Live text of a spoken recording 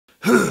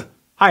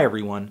Hi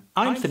everyone,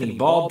 I'm Anthony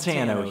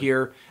Baldano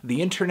here,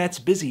 the internet's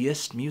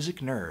busiest music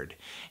nerd,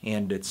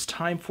 and it's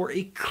time for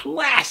a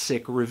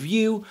classic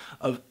review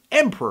of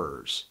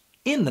Emperor's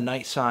In the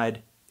Nightside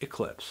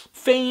Eclipse.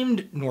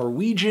 Famed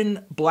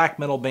Norwegian black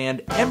metal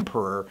band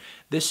Emperor,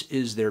 this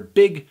is their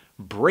big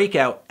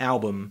breakout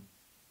album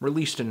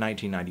released in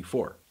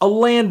 1994. A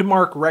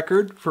landmark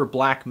record for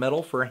black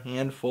metal for a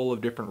handful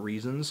of different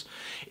reasons.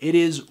 It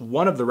is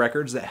one of the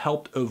records that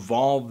helped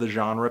evolve the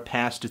genre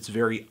past its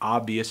very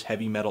obvious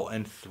heavy metal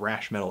and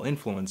thrash metal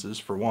influences,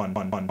 for one,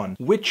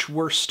 which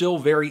were still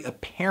very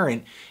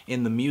apparent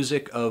in the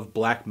music of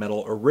black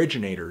metal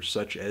originators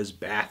such as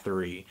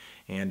Bathory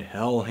and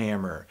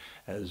Hellhammer,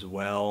 as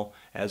well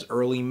as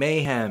early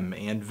Mayhem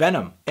and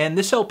Venom. And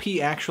this LP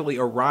actually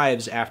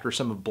arrives after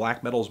some of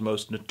black metal's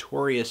most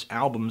notorious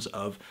albums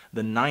of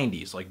the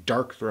 90s, like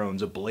Dark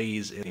Throne's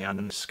Ablaze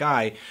in the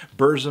Sky,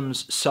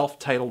 Burzum's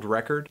self-titled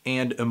record,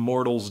 and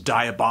Immortal's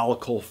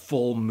diabolical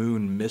Full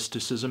Moon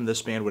Mysticism.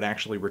 This band would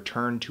actually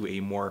return to a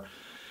more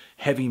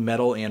heavy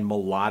metal and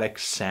melodic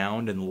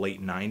sound in the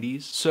late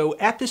 90s. So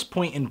at this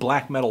point in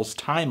black metal's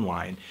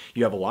timeline,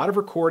 you have a lot of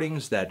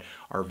recordings that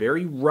are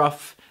very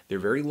rough, they're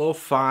very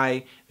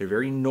lo-fi, they're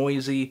very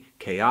noisy,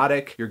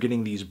 chaotic. You're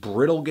getting these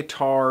brittle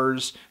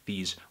guitars,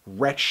 these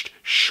wretched,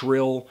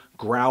 shrill,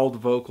 growled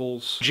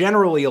vocals.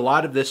 Generally, a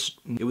lot of this,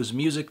 it was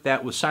music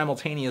that was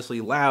simultaneously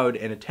loud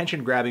and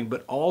attention-grabbing,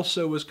 but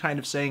also was kind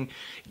of saying,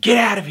 get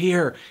out of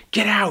here,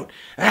 get out,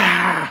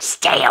 ah,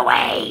 stay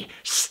away,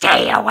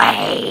 stay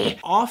away.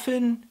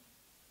 Often,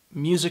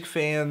 music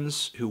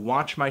fans who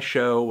watch my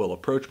show will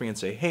approach me and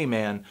say, hey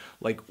man,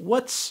 like,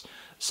 what's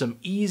some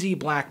easy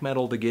black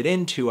metal to get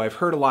into? I've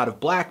heard a lot of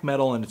black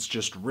metal and it's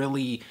just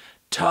really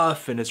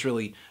tough and it's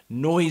really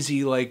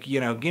noisy, like,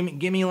 you know, give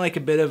me like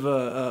a bit of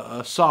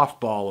a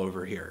softball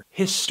over here.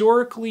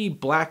 Historically,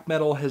 black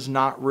metal has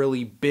not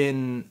really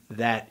been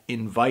that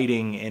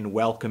inviting and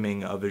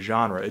welcoming of a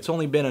genre. It's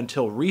only been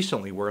until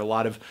recently where a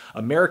lot of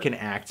American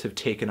acts have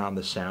taken on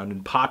the sound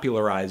and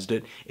popularized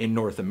it in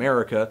North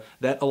America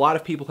that a lot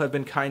of people have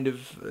been kind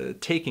of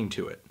taking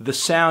to it. The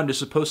sound is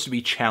supposed to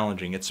be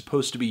challenging. It's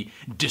supposed to be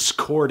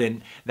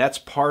discordant. That's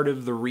part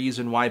of the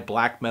reason why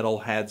black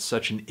metal had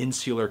such an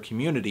insular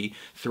community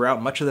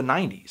throughout much of the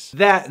 90s.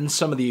 That and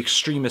some of the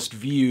extremist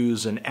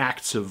views and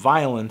acts of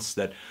violence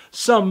that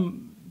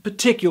some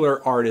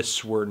particular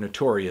artists were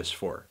notorious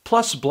for.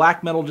 Plus,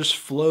 black metal just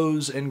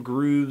flows and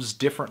grooves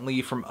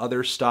differently from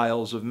other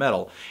styles of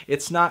metal.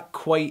 It's not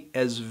quite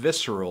as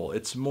visceral.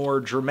 It's more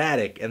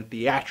dramatic and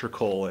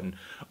theatrical and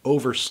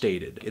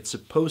overstated. It's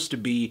supposed to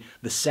be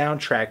the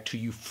soundtrack to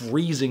you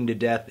freezing to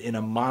death in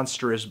a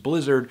monstrous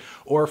blizzard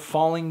or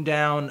falling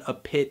down a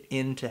pit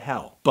into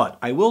hell. But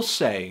I will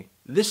say,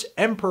 this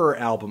Emperor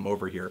album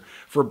over here,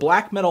 for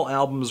black metal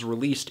albums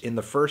released in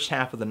the first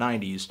half of the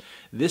 90s,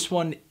 this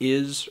one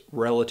is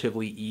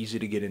relatively easy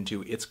to get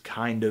into. It's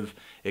kind of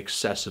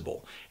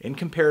accessible. In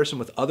comparison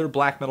with other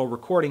black metal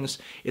recordings,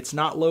 it's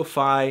not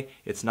lo-fi,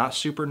 it's not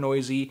super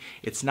noisy,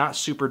 it's not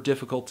super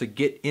difficult to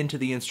get into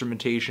the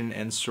instrumentation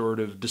and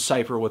sort of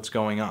decipher what's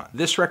going on.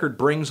 This record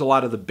brings a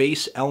lot of the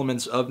bass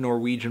elements of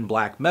Norwegian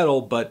black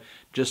metal, but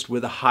just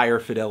with a higher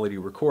fidelity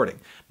recording.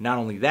 Not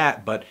only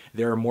that, but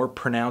there are more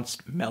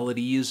pronounced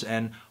melodies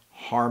and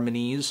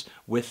harmonies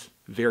with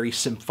very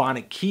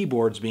symphonic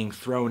keyboards being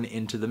thrown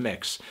into the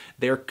mix.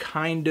 They're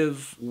kind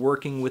of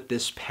working with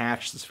this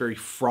patch that's very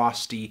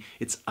frosty,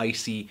 it's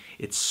icy,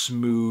 it's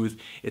smooth,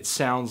 it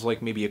sounds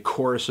like maybe a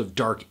chorus of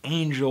Dark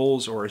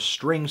Angels or a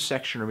string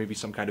section or maybe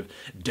some kind of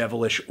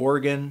devilish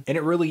organ, and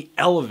it really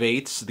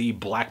elevates the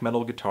black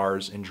metal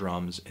guitars and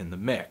drums in the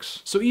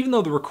mix. So even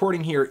though the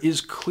recording here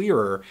is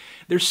clearer,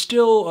 there's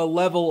still a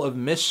level of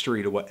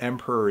mystery to what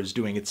Emperor is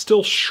doing. It's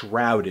still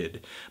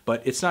shrouded,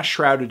 but it's not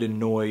shrouded in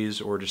noise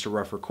or just a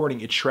rough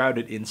recording. It's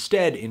shrouded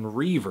instead in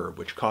reverb,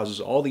 which causes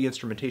all the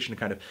instrumentation to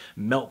kind of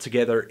melt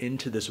together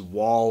into this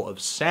wall of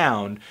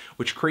sound,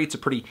 which creates a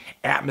pretty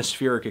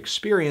atmospheric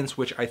experience,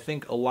 which I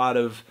think a lot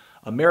of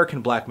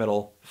American black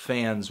metal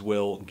fans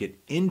will get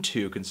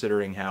into,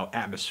 considering how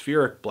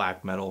atmospheric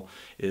black metal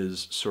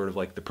is sort of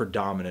like the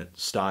predominant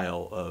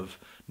style of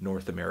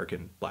North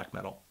American black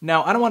metal.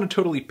 Now, I don't want to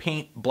totally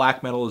paint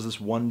black metal as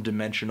this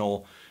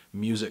one-dimensional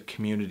music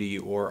community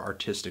or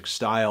artistic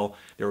style.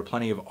 There were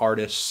plenty of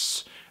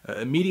artists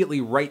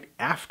immediately right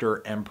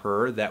after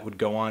Emperor that would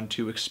go on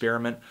to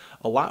experiment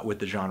a lot with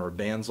the genre.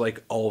 Bands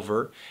like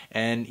Ulver,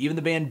 and even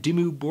the band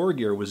Dimmu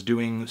Borgir was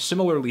doing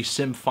similarly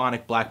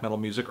symphonic black metal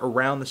music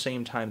around the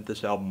same time that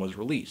this album was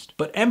released.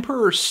 But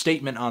Emperor's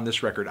statement on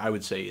this record, I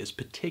would say, is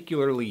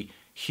particularly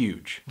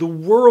huge. The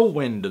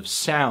whirlwind of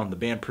sound the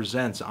band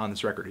presents on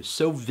this record is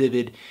so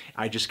vivid,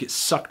 I just get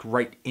sucked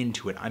right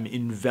into it. I'm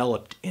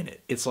enveloped in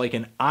it. It's like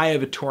an eye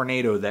of a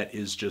tornado that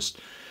is just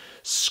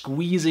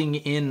squeezing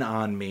in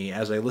on me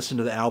as I listen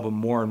to the album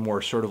more and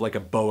more, sort of like a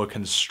boa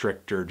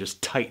constrictor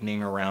just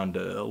tightening around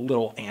a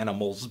little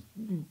animal's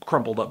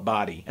crumpled up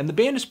body. And the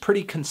band is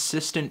pretty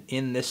consistent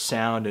in this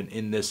sound and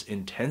in this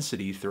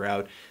intensity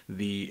throughout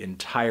the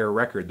entire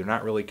record. They're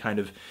not really kind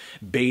of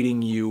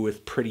baiting you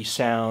with pretty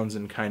sounds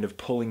and kind of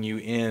pulling you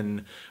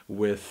in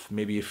with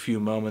maybe a few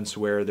moments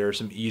where there are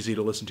some easy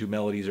to listen to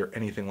melodies or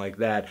anything like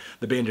that.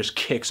 The band just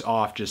kicks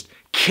off, just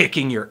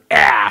kicking your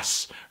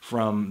ass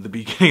from the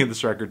beginning of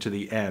this record to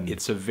the end.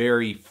 It's a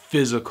very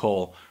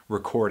physical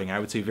recording. I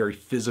would say very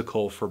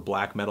physical for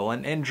black metal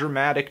and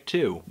dramatic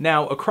too.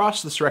 Now,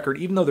 across this record,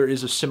 even though there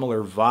is a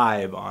similar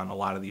vibe on a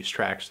lot of these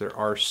tracks, there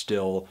are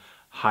still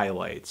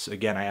highlights.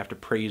 Again, I have to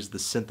praise the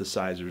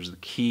synthesizers, the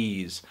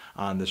keys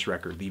on this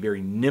record. The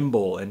very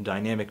nimble and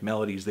dynamic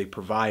melodies they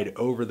provide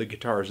over the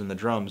guitars and the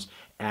drums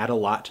add a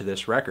lot to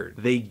this record.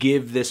 They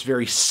give this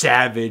very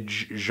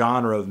savage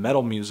genre of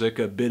metal music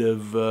a bit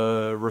of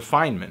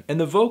refinement.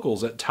 And the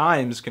vocals at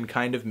times can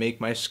kind of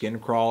make my skin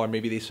crawl, or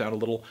maybe they sound a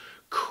little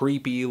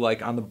creepy,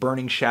 like on the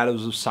Burning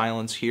Shadows of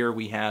Silence here.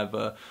 We have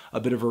a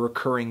bit of a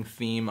recurring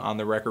theme on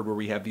the record where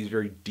we have these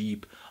very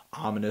deep,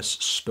 ominous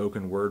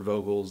spoken word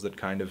vocals that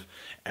kind of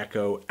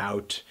echo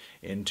out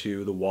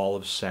into the wall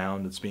of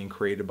sound that's being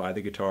created by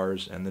the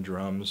guitars and the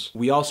drums.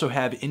 We also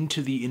have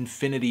Into the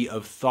Infinity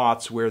of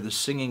Thoughts, where the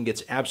singing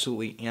gets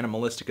absolutely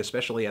animalistic,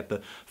 especially at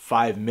the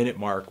 5-minute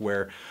mark,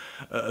 where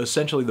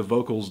essentially the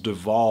vocals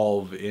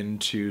devolve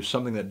into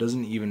something that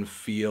doesn't even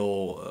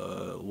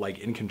feel like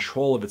in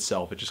control of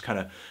itself. It just kind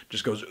of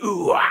just goes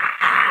ooh,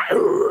 ah,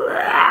 ooh,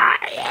 ah,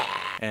 yeah.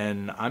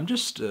 And I'm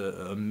just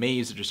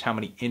amazed at just how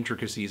many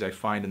intricacies I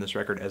find in this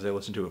record as I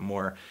listen to it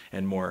more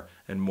and more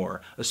and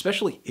more,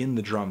 especially in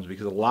the drums,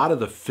 because a lot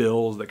of the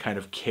fills that kind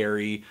of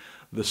carry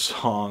the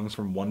songs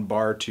from one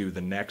bar to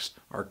the next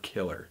are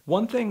killer.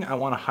 One thing I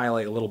want to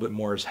highlight a little bit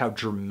more is how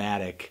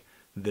dramatic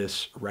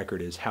this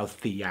record is, how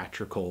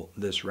theatrical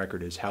this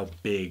record is, how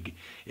big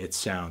it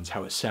sounds,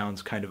 how it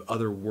sounds kind of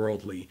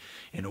otherworldly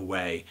in a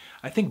way.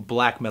 I think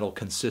black metal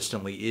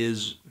consistently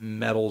is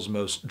metal's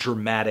most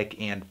dramatic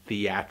and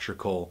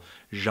theatrical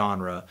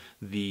genre.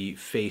 The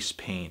face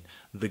paint,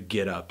 the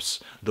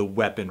get-ups, the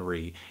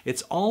weaponry.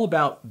 It's all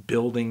about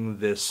building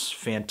this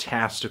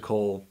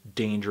fantastical,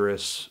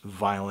 dangerous,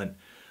 violent,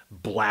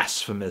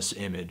 blasphemous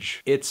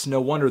image. It's no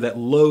wonder that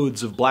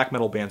loads of black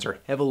metal bands are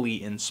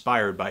heavily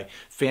inspired by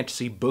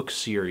fantasy book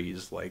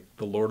series like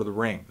The Lord of the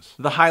Rings.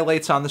 The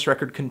highlights on this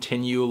record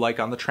continue, like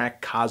on the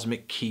track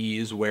Cosmic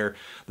Keys, where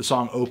the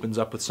song opens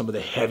up with some of the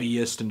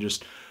heaviest and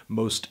just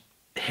most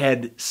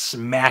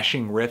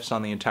head-smashing riffs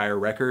on the entire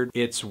record.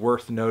 It's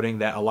worth noting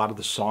that a lot of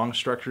the song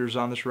structures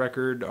on this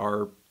record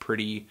are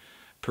pretty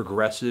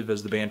progressive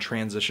as the band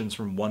transitions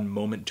from one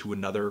moment to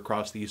another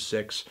across these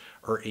 6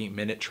 or 8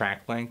 minute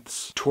track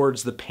lengths.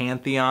 Towards the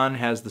Pantheon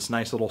has this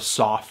nice little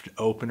soft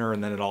opener,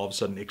 and then it all of a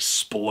sudden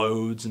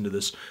explodes into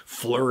this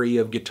flurry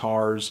of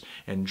guitars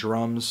and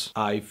drums.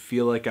 I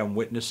feel like I'm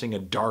witnessing a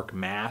dark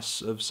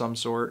mass of some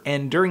sort.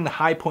 And during the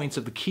high points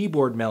of the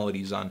keyboard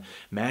melodies on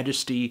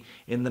Majesty,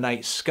 In the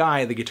Night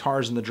Sky, the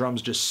guitars and the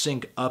drums just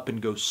sync up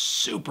and go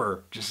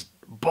super, just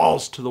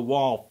balls to the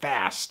wall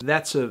fast.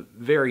 That's a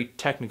very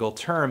technical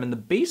term, and the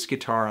bass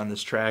guitar on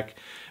this track,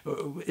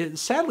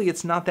 sadly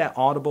it's not that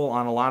audible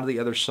on a lot of the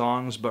other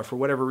songs, but for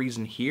whatever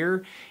reason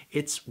here,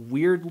 it's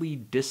weirdly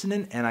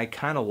dissonant, and I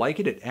kind of like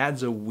it. It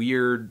adds a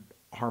weird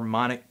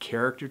harmonic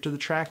character to the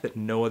track that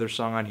no other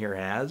song on here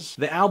has.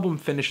 The album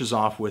finishes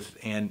off with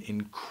an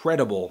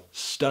incredible,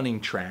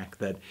 stunning track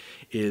that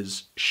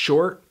is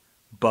short,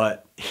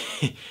 but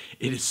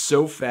it is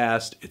so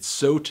fast, it's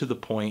so to the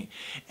point,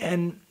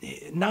 and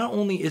not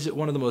only is it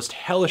one of the most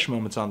hellish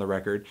moments on the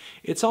record,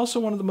 it's also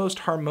one of the most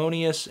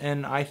harmonious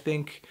and, I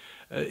think,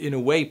 in a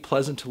way,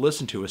 pleasant to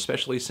listen to,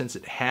 especially since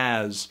it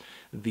has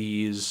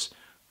these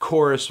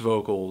chorus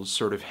vocals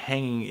sort of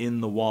hanging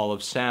in the wall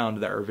of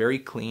sound that are very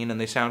clean, and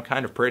they sound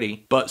kind of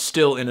pretty, but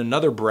still in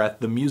another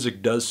breath the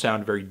music does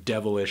sound very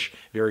devilish,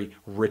 very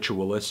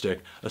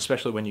ritualistic,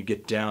 especially when you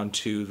get down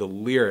to the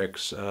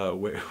lyrics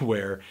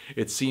where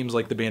it seems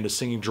like the band is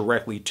singing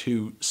directly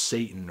to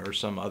Satan or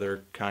some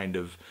other kind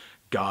of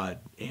god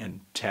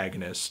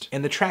antagonist.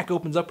 And the track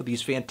opens up with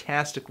these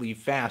fantastically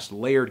fast,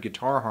 layered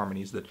guitar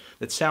harmonies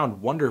that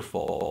sound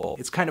wonderful.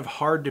 It's kind of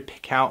hard to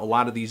pick out a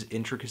lot of these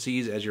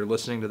intricacies as you're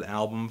listening to the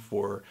album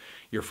for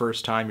your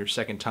first time, your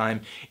second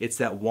time. It's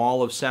that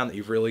wall of sound that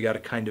you've really got to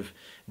kind of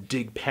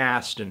dig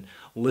past and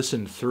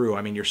listen through.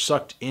 I mean, you're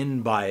sucked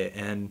in by it,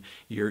 and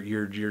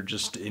you're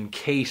just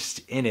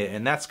encased in it,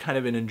 and that's kind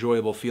of an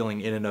enjoyable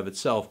feeling in and of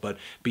itself. But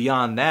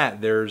beyond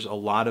that, there's a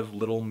lot of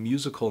little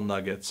musical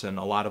nuggets and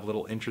a lot of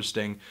little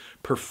interesting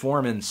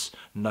performance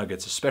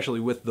nuggets, especially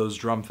with those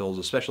drum fills,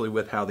 especially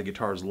with how the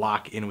guitars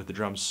lock in with the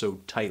drums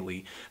so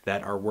tightly,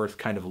 that are worth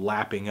kind of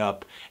lapping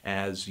up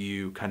as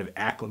you kind of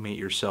acclimate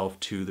yourself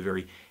to the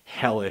very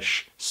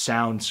hellish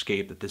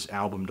soundscape that this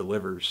album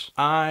delivers.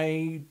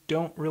 I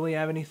don't really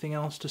have anything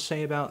else to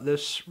say about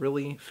this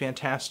really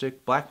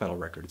fantastic black metal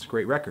record. It's a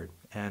great record,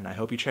 and I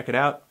hope you check it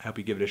out. I hope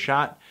you give it a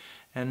shot,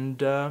 and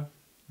you're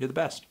the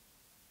best.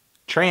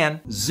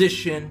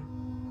 Transition.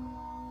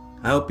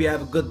 I hope you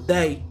have a good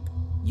day.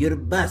 You're the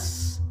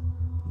best.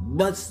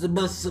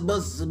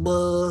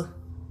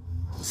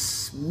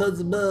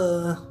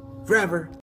 Forever.